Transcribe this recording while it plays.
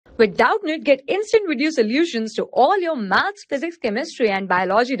With Doubtnut, get instant video solutions to all your maths, physics, chemistry, and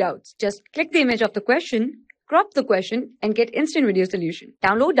biology doubts. Just click the image of the question, crop the question, and get instant video solution.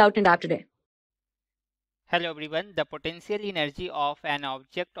 Download Doubtnut app today. Hello everyone, the potential energy of an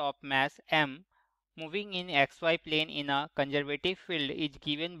object of mass m moving in xy plane in a conservative field is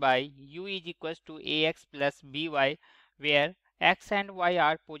given by u is equals to ax plus by, where x and y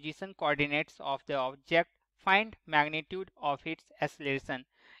are position coordinates of the object. Find magnitude of its acceleration.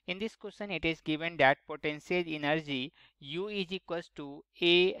 In this question it is given that potential energy u is equals to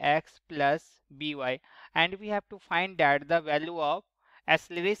ax plus by, and we have to find that the value of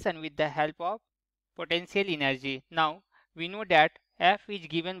acceleration with the help of potential energy. Now we know that F is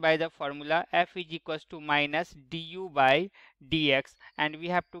given by the formula F is equals to minus du by dx, and we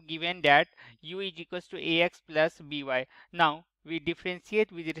have to given that u is equals to ax plus by. Now we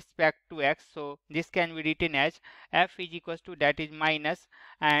differentiate with respect to x, so this can be written as F is equals to, that is minus,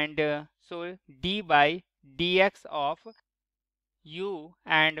 and so d by dx of u,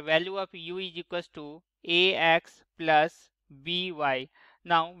 and value of u is equals to ax plus by.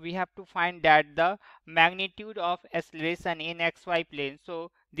 Now we have to find that the magnitude of acceleration in xy plane, so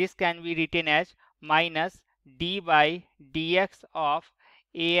this can be written as minus d by dx of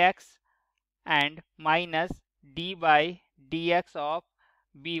ax and minus d by dx of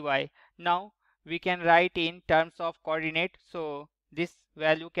by. Now we can write in terms of coordinate, so this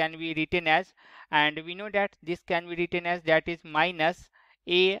value can be written as, and we know that this can be written as, that is minus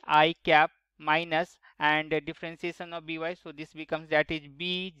a I cap minus, and differentiation of by, so this becomes, that is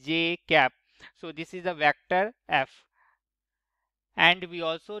bj cap. So this is the vector f. And we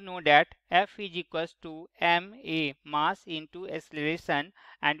also know that F is equals to ma, mass into acceleration,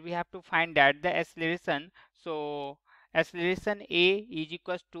 and we have to find that the acceleration, so acceleration a is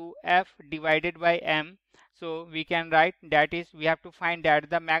equals to F divided by m. So we can write, that is, we have to find that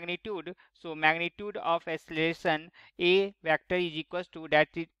the magnitude, so magnitude of acceleration a vector is equals to, that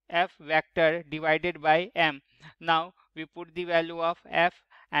is F vector divided by m. Now we put the value of F,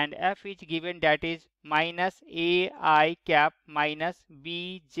 and F is given, that is minus ai cap minus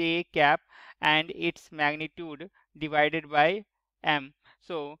bj cap, and its magnitude divided by m.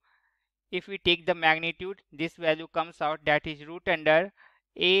 So if we take the magnitude, this value comes out, that is root under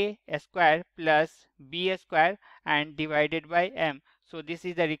a square plus b square and divided by m. So this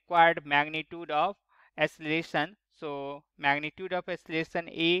is the required magnitude of acceleration. So magnitude of acceleration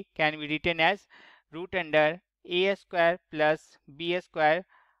a can be written as root under a square plus b square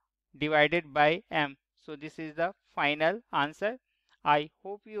divided by m. So this is the final answer. I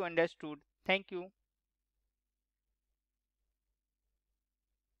hope you understood. Thank you.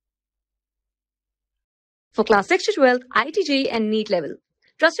 For class 6 to 12, IIT JEE and NEET level.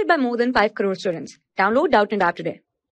 Trusted by more than 5 crore students. Download Doubtnut app today.